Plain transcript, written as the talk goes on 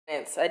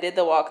I did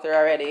the walkthrough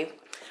already,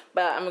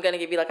 but I'm gonna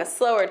give you like a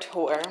slower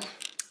tour.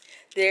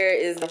 There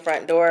is the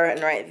front door,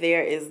 and right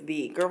there is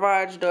the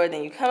garage door.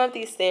 Then you come up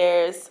these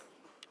stairs,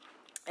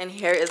 and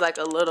here is like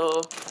a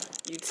little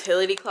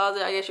utility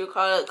closet, I guess you would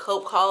call it,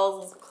 coat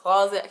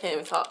closet. I can't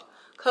even talk.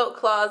 Coat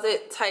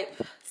closet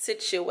type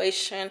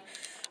situation.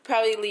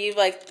 Probably leave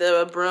like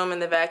the broom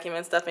and the vacuum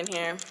and stuff in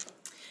here.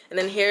 And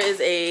then here is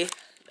a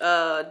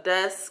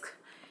desk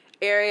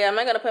area. I'm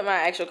not gonna put my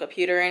actual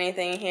computer or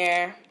anything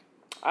here,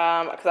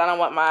 because I don't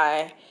want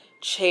my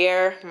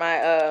chair,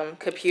 my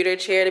computer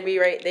chair, to be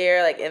right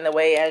there, like in the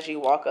way as you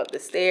walk up the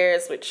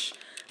stairs, which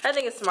I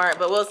think is smart,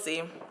 but we'll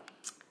see.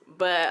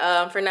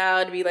 But for now,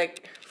 it'd be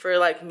like for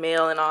like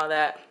mail and all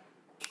that.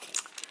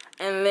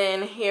 And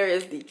then here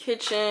is the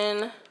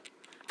kitchen.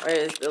 Where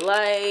is the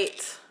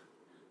light?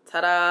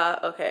 Ta-da!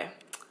 Okay.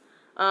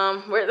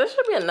 There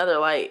should be another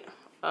light.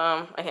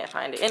 I can't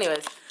find it.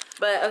 Anyways,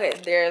 but okay,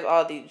 there's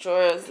all the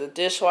drawers, the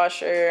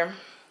dishwasher,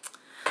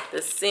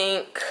 the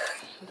sink,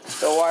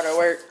 the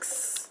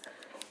waterworks,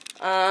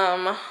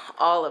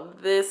 all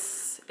of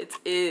this. It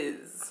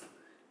is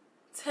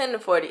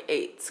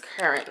 10:48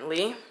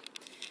 currently.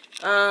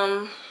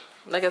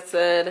 Like I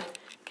said,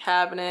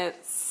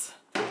 cabinets,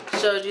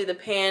 showed you the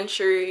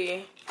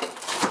pantry.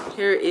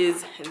 Here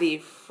is the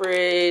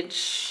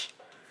fridge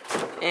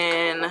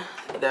and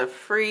the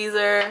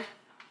freezer.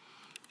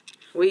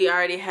 We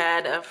already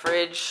had a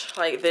fridge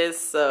like this,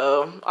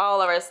 so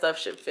all of our stuff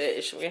should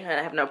fit. We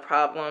have no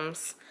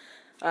problems.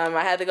 I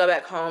had to go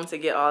back home to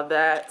get all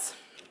that.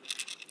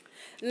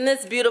 And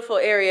this beautiful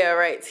area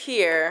right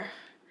here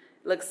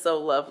looks so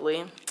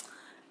lovely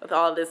with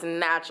all this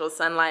natural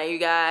sunlight, you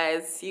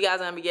guys. You guys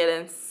are gonna be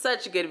getting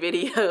such good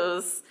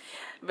videos.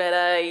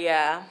 But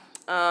yeah,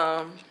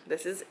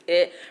 this is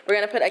it. We're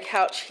gonna put a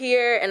couch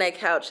here and a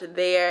couch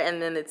there,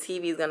 and then the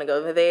TV is gonna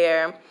go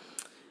there.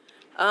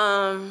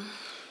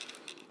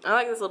 I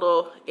like this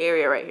little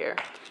area right here.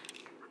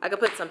 I could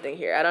put something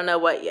here. I don't know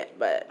what yet,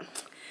 but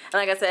and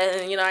like I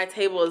said, you know, our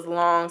table is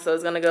long, so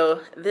it's gonna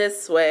go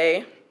this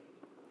way,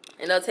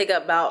 and it'll take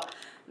up about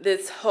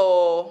this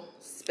whole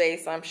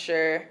space, I'm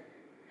sure.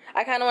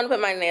 I kind of want to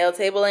put my nail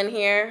table in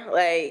here.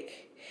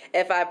 Like,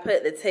 if I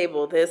put the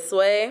table this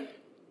way,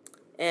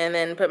 and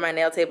then put my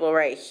nail table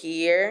right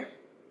here,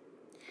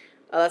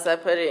 unless I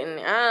put it in,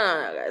 I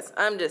don't know, guys.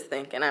 I'm just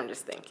thinking.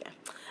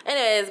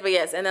 Anyways, but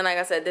yes, and then like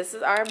I said, this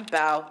is our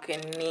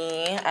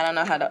balcony. I don't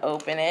know how to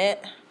open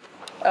it.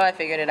 Oh, I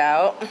figured it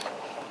out.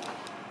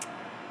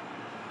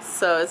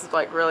 So it's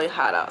like really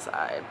hot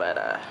outside,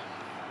 but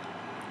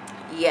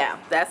yeah,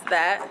 that's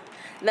that.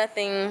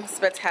 Nothing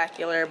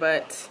spectacular,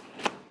 but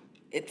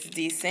it's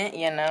decent,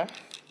 you know.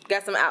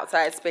 Got some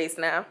outside space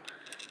now.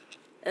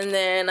 And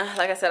then,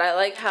 like I said, I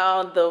like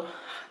how the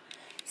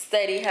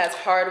study has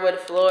hardwood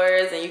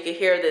floors, and you can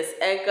hear this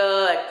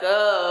echo.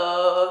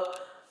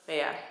 But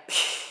yeah,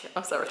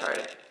 I'm so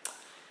retarded.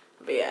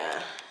 But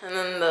yeah, and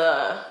then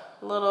the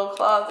little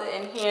closet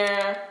in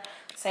here,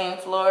 same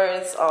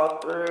floors all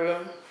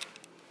through,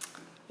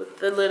 with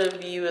the little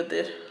view of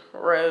the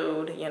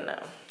road, you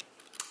know.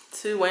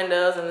 2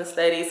 windows in the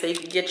study, so you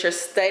can get your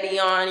study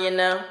on, you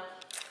know.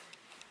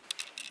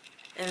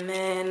 And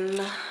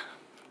then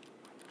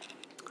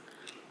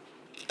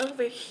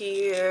over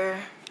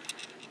here,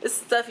 this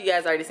stuff you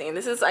guys already seen.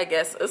 This is, I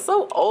guess, it's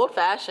so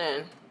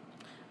old-fashioned,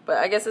 but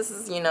I guess this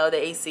is, you know,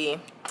 the AC.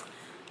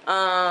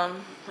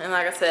 And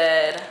like I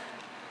said,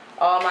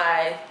 all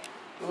my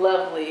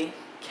lovely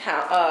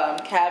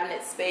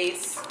cabinet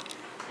space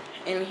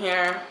in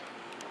here.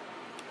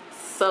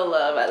 So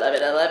I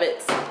love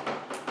it.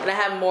 And I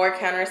have more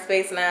counter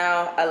space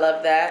now. I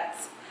love that.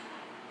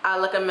 I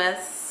look a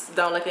mess,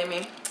 don't look at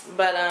me.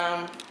 But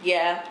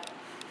yeah,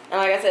 and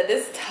like I said,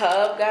 this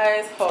tub,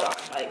 guys, hold on,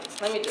 like,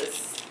 let me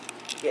just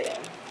get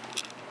in.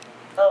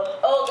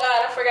 Oh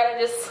God, I forgot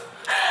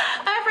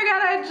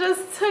I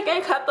just took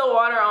and cut the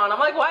water on. I'm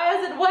like, why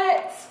is it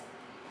wet?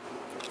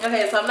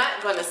 Okay, so I'm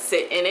not gonna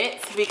sit in it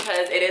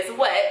because it is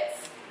wet.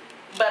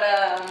 But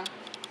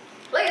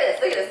look at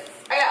this.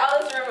 I got all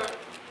this room.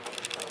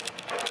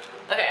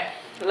 Okay,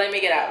 let me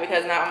get out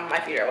because now my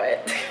feet are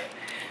wet.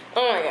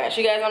 Oh my gosh,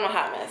 you guys, I'm a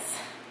hot mess.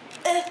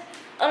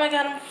 Oh my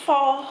God, I'm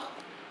fall.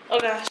 Oh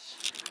gosh.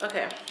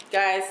 Okay,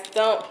 guys,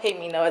 don't pay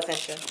me no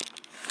attention.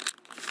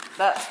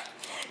 That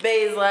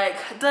Bay's like,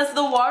 does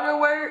the water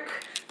work?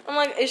 I'm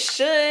like, it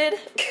should.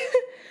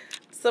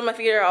 So my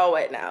feet are all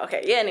wet now.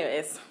 Okay, yeah,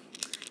 anyways,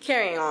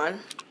 carrying on.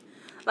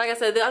 Like I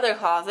said, the other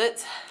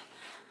closet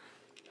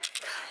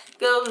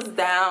goes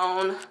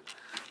down.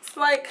 It's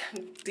like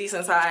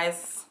decent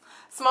size.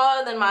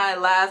 Smaller than my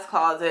last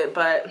closet,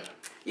 but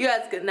you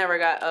guys never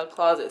got a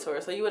closet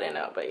tour, so you wouldn't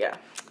know, but yeah.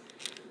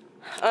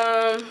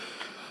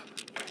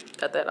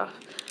 Cut that off.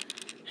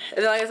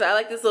 And then, like I said, I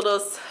like this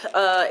little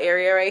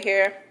area right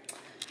here.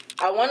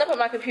 I want to put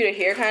my computer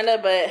here, kind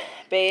of, but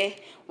Bae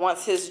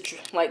wants his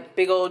like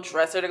big old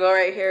dresser to go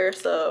right here,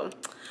 so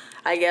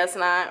I guess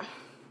not.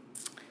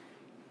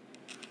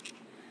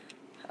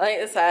 I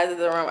like the size of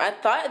the room. I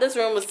thought this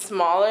room was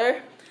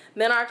smaller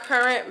than our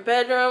current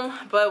bedroom,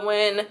 but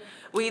when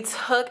we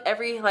took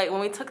when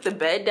we took the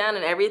bed down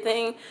and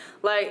everything,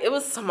 like it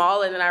was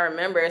smaller than I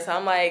remember. So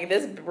I'm like,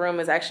 this room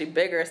is actually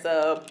bigger.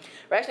 So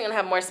we're actually gonna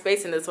have more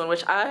space in this one,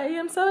 which I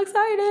am so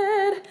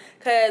excited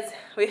because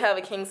we have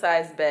a king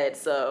size bed.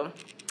 So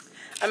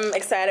I'm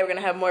excited. We're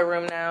gonna have more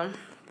room now.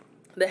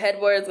 The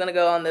headboard is gonna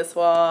go on this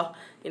wall.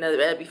 You know, the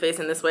bed be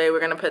facing this way. We're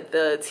gonna put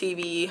the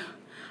TV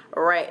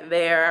right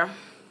there.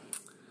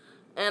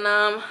 And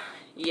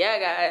yeah,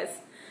 guys,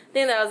 I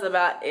think that was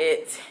about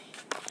it.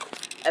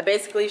 I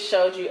basically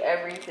showed you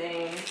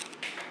everything.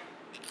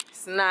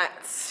 It's not,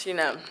 you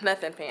know,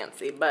 nothing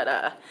fancy,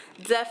 but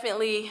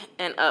definitely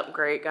an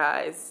upgrade,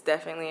 guys.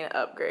 Definitely an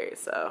upgrade.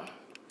 So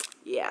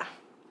yeah.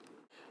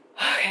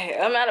 Okay,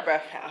 I'm out of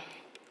breath now.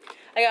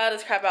 I got all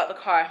this crap out the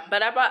car,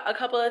 but I brought a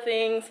couple of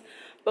things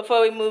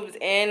before we moved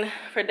in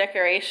for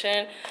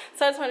decoration.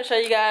 So I just want to show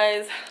you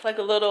guys like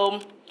a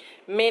little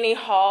mini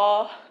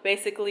haul,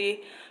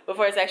 basically,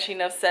 before it's actually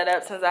enough set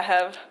up, since I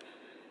have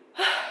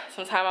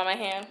some time on my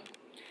hand.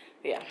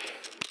 Yeah.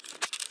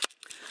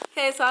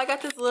 Okay, so I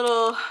got this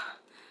little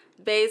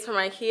vase from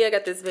IKEA. I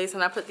got this vase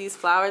and I put these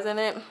flowers in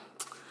it.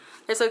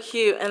 They're so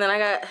cute. And then I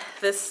got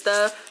this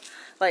stuff,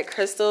 like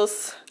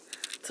crystals,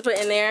 to put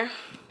in there.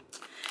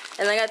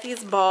 And I got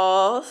these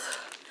balls.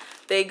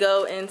 They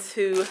go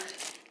into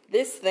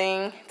this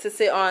thing to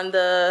sit on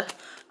the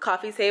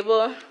coffee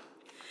table.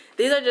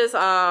 These are just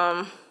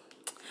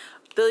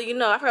you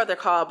know, I forgot what they're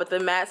called, but the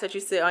mats that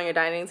you sit on your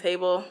dining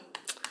table.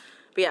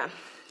 But yeah,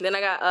 then I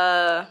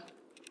got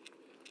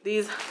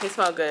these. They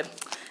smell good.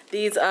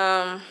 These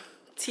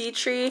tea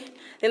tree. I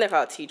think they're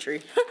called tea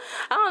tree.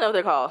 I don't know what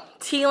they're called.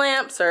 Tea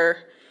lamps or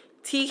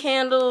tea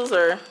candles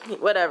or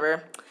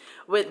whatever,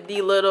 with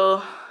the little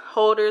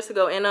holders to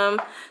go in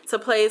them to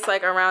place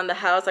like around the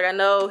house. Like I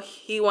know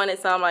he wanted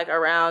some like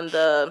around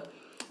the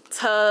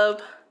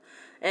tub,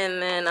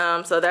 and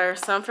then so there's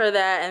some for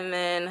that, and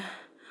then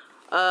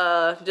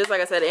just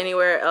like I said,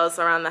 anywhere else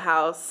around the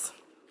house.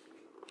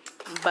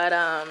 But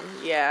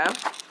yeah.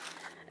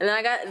 And then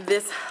I got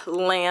this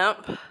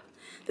lamp.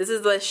 This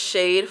is the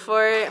shade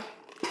for it,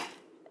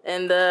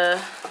 and the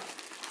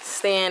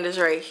stand is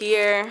right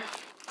here.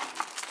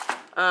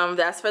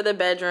 That's for the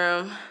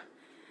bedroom.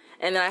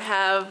 And then I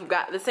have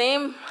got the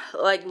same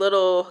like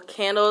little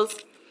candles,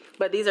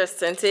 but these are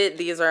scented.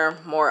 These are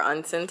more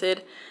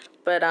unscented.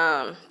 But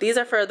these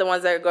are for the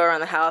ones that go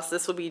around the house.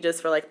 This will be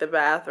just for like the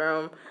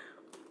bathroom,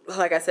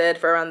 like I said,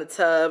 for around the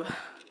tub.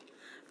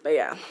 But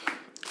yeah.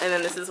 And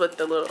then this is what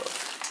the little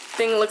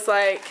thing looks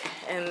like,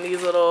 and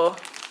these little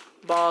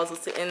balls will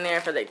sit in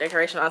there for the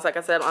decoration, like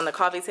I said, on the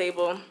coffee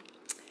table.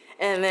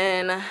 And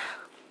then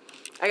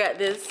I got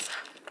this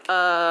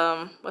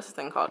what's this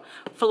thing called,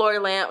 floor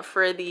lamp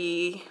for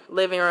the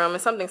living room.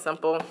 It's something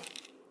simple. And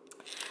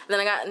then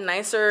I got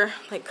nicer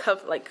like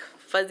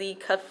fuzzy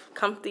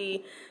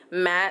comfy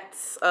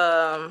mats,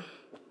 rugs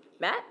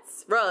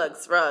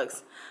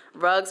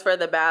for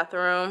the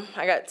bathroom.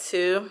 I got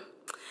 2.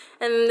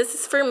 And this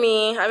is for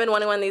me. I've been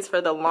wanting one of these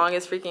for the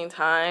longest freaking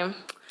time.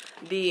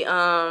 The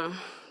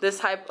this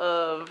type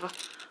of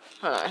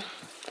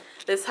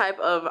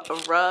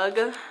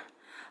rug.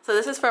 So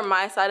this is for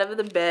my side of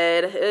the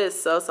bed. It is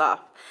so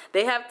soft.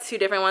 They have 2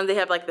 different ones. They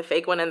have like the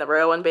fake one and the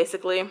real one,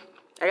 basically.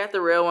 I got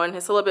the real one.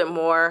 It's a little bit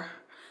more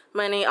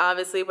money,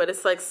 obviously, but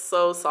it's like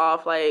so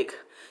soft. Like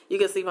you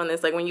can sleep on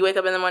this. Like when you wake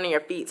up in the morning,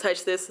 your feet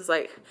touch this. It's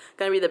like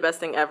gonna be the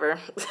best thing ever.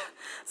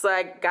 So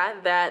I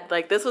got that.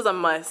 Like this was a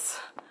must.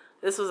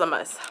 This was a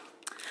must.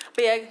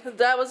 But yeah,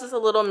 that was just a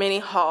little mini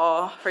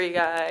haul for you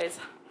guys.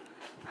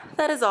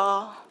 That is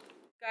all.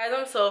 Guys,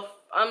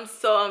 I'm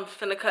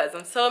finna cuss.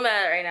 I'm so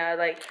mad right now.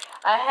 Like,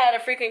 I had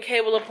a freaking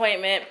cable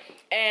appointment,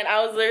 and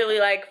I was literally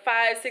like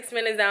 5-6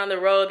 minutes down the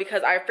road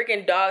because our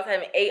freaking dogs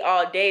haven't ate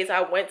all day. So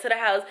I went to the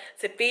house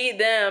to feed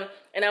them,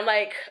 and I'm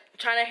like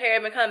trying to hurry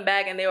up and come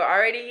back, and they were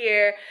already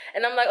here.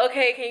 And I'm like,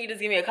 okay, can you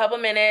just give me a couple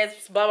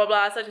minutes? Blah, blah,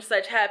 blah, such and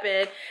such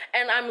happened.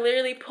 And I'm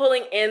literally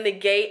pulling in the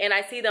gate, and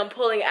I see them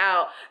pulling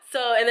out.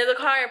 So, and there's a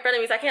car in front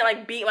of me, so I can't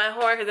like beat my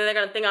horn because then they're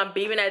gonna think I'm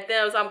beeping at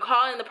them. So I'm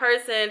calling the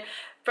person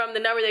from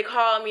the number they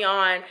called me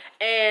on,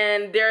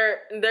 and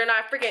they're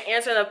not freaking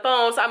answering the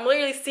phone. So I'm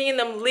literally seeing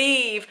them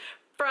leave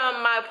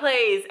from my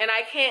place, and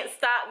I can't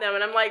stop them.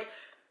 And I'm like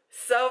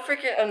so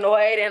freaking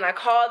annoyed. And I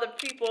call the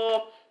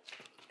people.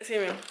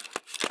 Excuse me.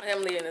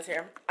 I'm leaving this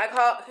here.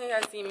 Can you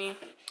guys see me?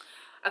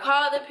 I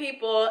call the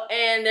people,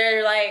 and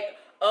they're like,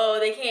 oh,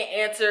 they can't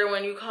answer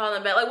when you call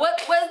them back. Like,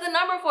 what's the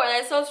number for?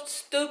 That's so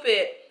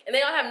stupid. And they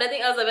don't have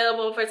nothing else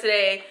available for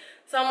today.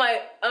 So I'm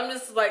like, I'm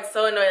just like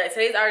so annoyed. Like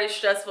today's already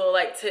stressful.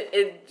 Like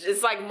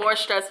it's like more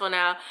stressful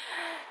now.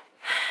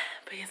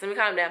 But yes, let me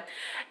calm down.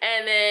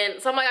 And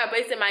then, so I'm like, I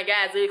wasted my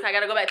gas. I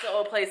gotta go back to the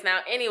old place now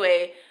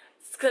anyway,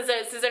 since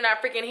they're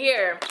not freaking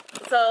here.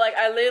 So like,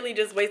 I literally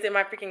just wasted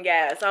my freaking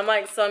gas. So I'm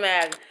like so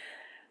mad.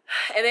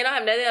 And they don't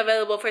have nothing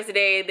available for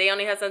today. They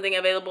only have something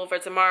available for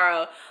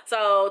tomorrow.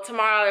 So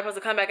tomorrow they're supposed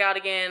to come back out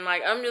again.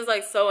 Like, I'm just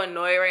like so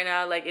annoyed right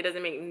now. Like, it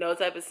doesn't make no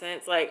type of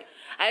sense. Like,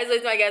 I just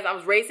wasted my gas. I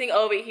was racing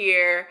over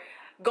here,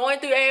 going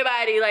through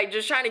everybody, like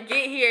just trying to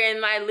get here,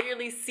 and I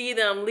literally see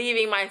them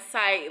leaving my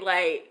site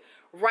like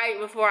right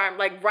before I'm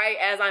like right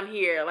as I'm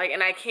here, like,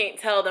 and I can't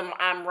tell them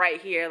I'm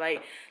right here.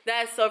 Like,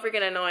 that's so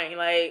freaking annoying.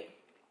 Like,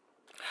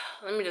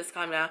 let me just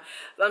calm down.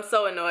 I'm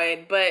so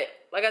annoyed. But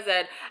like I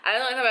said, I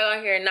don't come back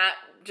on here not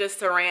just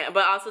to rant,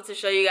 but also to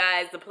show you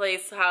guys the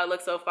place, how it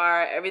looks so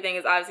far. Everything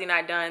is obviously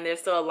not done. There's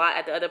still a lot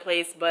at the other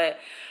place, but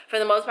for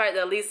the most part,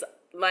 at least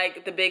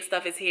like the big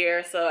stuff is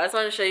here. So I just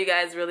wanted to show you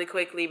guys really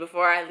quickly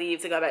before I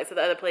leave to go back to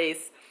the other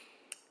place.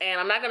 And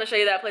I'm not gonna show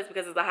you that place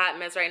because it's a hot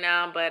mess right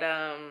now, but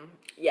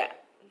yeah,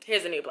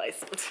 here's a new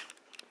place.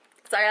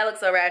 Sorry I look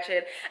so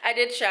ratchet. I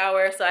did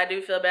shower, so I do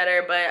feel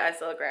better, but I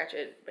still look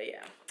ratchet, but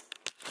yeah.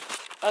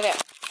 Okay,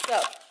 so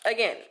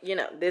again, you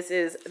know, this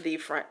is the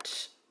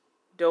front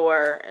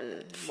door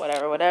and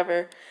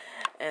whatever.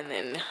 And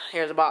then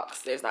here's a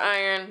box. There's the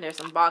iron. There's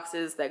some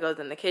boxes that goes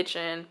in the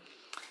kitchen.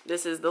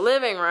 This is the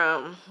living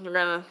room. We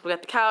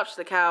got the couch,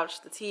 the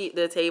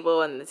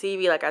table, and the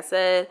TV, like I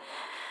said.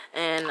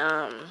 And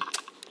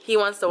he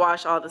wants to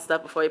wash all the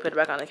stuff before he put it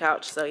back on the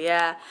couch. So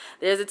yeah,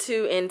 there's the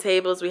 2 end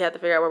tables. We have to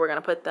figure out where we're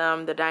gonna put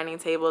them. The dining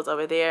table is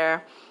over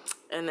there.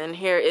 And then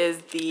here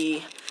is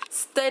the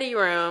study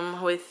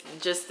room with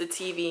just the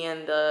TV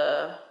and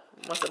the,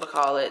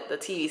 the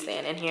TV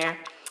stand in here.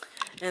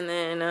 And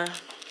then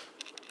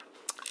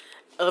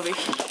over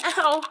here,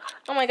 ow,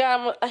 oh my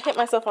God, I hit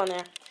myself on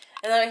there.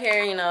 And over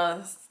here, you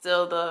know,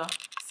 still the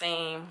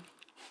same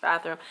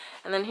bathroom.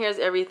 And then here's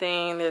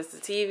everything. There's the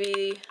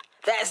TV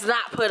that's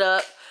not put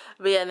up.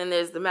 But yeah, and then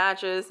there's the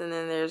mattress, and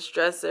then there's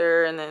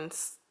dresser, and then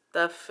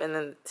stuff, and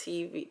then the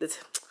TV, the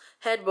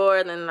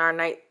headboard, and then our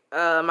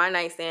my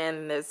nightstand,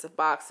 and there's the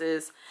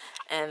boxes,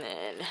 and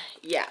then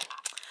yeah.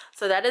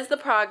 So that is the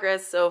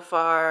progress so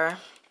far.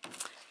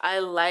 I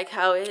like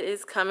how it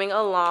is coming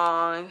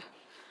along.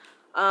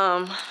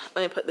 Let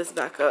me put this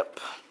back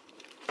up.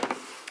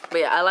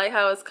 But yeah, I like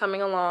how it's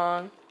coming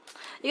along.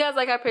 You guys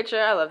like our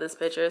picture? I love this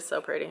picture. It's so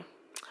pretty.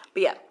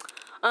 But yeah,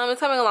 it's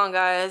coming along,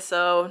 guys.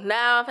 So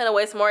now I'm gonna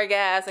waste more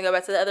gas and go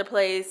back to the other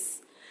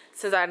place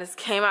since I just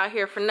came out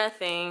here for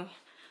nothing.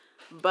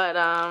 But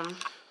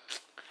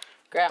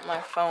grab my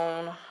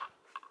phone.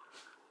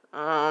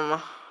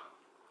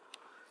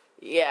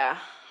 Yeah.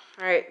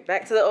 All right,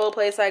 back to the old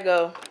place I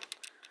go.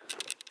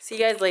 See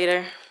you guys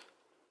later.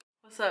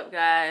 What's up,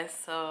 guys?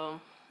 So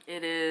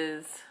it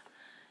is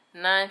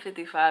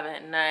 9:55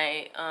 at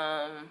night.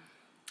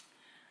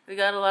 We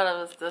got a lot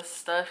of the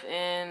stuff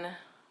in.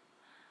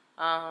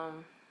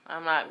 I'm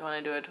not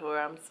going to do a tour.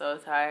 I'm so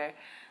tired.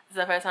 It's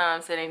the first time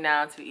I'm sitting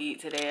down to eat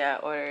today. I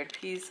ordered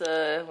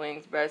pizza,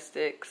 wings,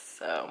 breadsticks.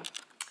 So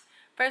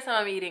first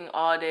time I'm eating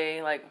all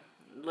day. Like,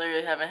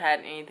 literally haven't had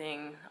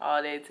anything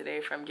all day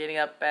today, from getting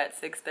up at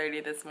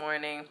 6:30 this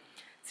morning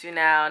to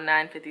now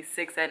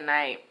 9:56 at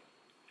night.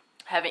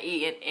 Haven't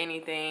eaten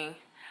anything.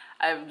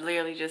 I've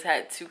literally just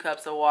had 2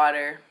 cups of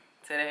water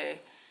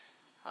today.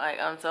 Like,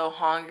 I'm so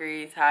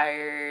hungry,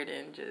 tired,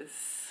 and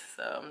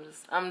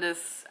I'm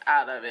just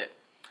out of it.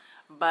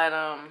 But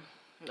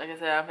like I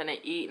said, I'm gonna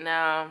eat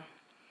now.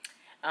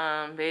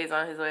 Babe's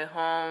on his way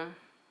home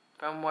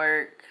from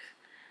work,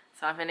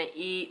 so I'm gonna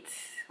eat.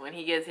 When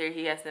he gets here,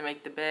 he has to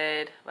make the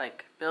bed,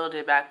 like build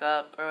it back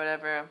up or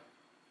whatever.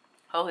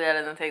 Hopefully that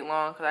doesn't take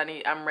long, because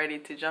I'm ready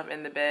to jump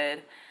in the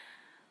bed.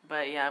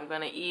 But yeah, I'm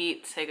gonna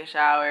eat, take a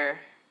shower,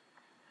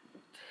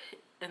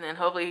 and then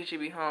hopefully he should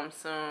be home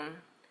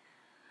soon.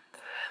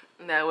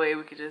 That way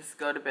we could just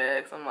go to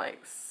bed, because I'm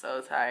like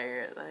so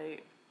tired.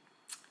 Like,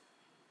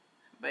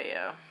 but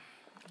yeah,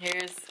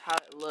 here's how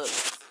it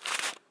looks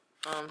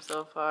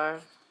so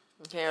far.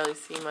 You can't really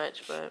see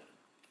much, but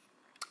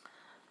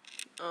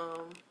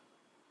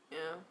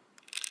yeah,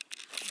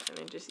 and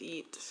then just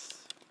eat.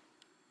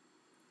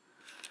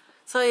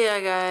 So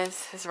yeah,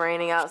 guys, it's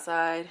raining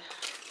outside.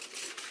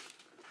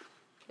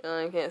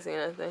 You can't see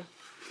nothing,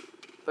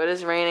 but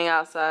it's raining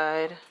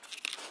outside.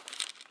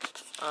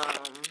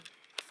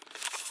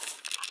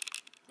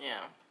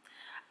 Yeah,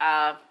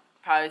 I'll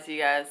probably see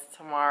you guys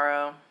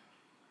tomorrow.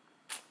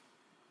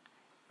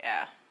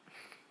 Yeah.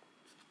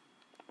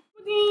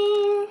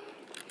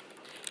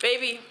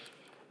 Baby,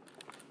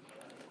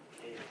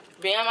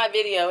 be on my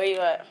video. Where you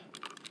at?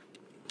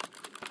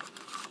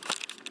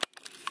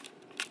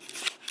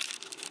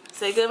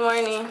 Say good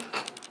morning.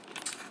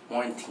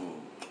 Morning.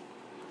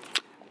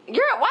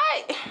 You're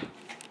what?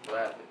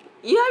 What?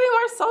 You gotta be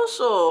more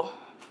social.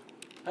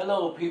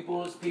 Hello,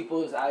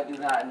 peoples, I do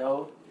not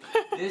know.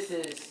 This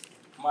is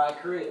my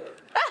crib.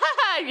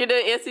 You're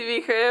doing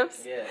MTV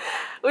Cribs? Yeah.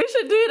 We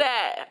should do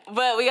that,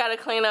 but we gotta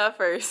clean up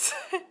first.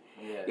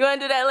 Yeah. You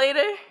wanna do that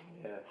later?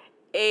 Yeah.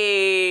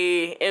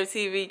 Hey,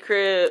 MTV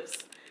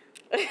Cribs.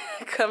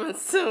 Coming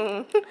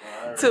soon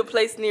to a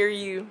place near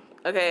you.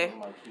 Okay.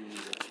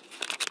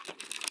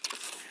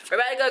 We're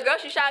about to go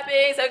grocery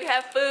shopping so we can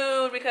have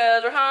food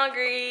because we're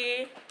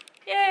hungry.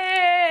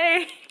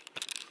 Yay!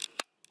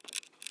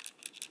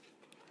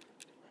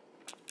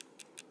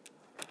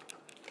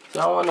 So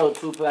I want no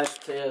 2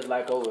 plastic chairs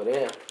like over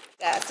there.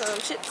 Got some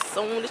chips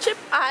on the chip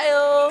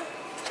aisle.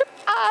 Chip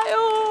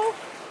aisle.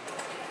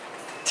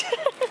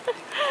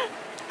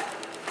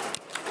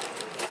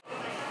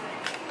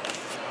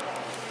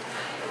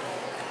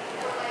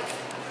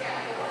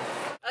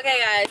 Okay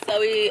guys, so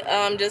we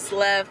just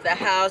left the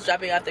house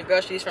dropping off the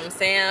groceries from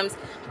Sam's.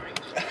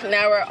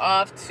 Now we're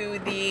off to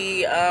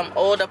the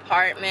old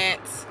apartment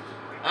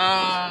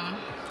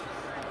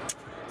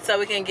so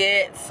we can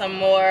get some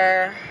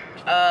more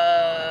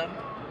I'm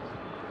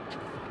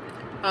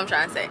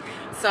trying to say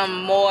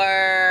some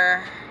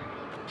more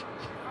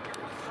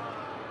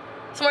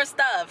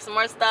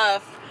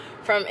stuff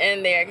from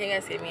in there. Can you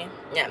guys see me?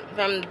 Yeah,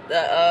 from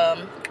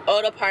the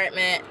old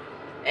apartment.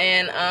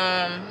 And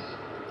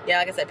yeah,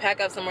 like I said,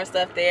 pack up some more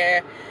stuff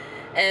there,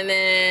 and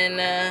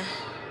then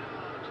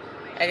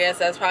I guess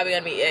that's probably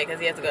gonna be it because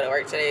he has to go to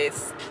work today.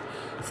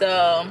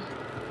 So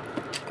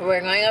we're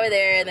going over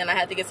there, and then I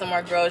have to get some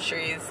more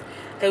groceries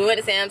because we went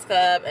to Sam's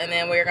Club, and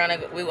then we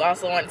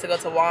also wanted to go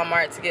to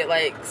Walmart to get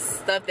like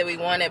stuff that we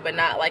wanted but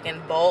not like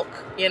in bulk,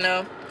 you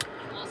know.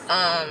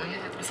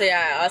 So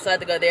yeah, I also had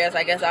to go there, so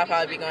I guess I'll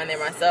probably be going there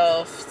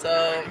myself.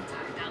 So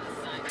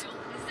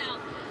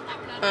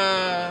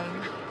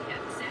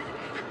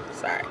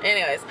sorry.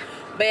 Anyways,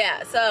 but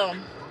yeah, so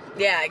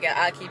yeah,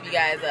 I'll keep you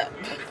guys up.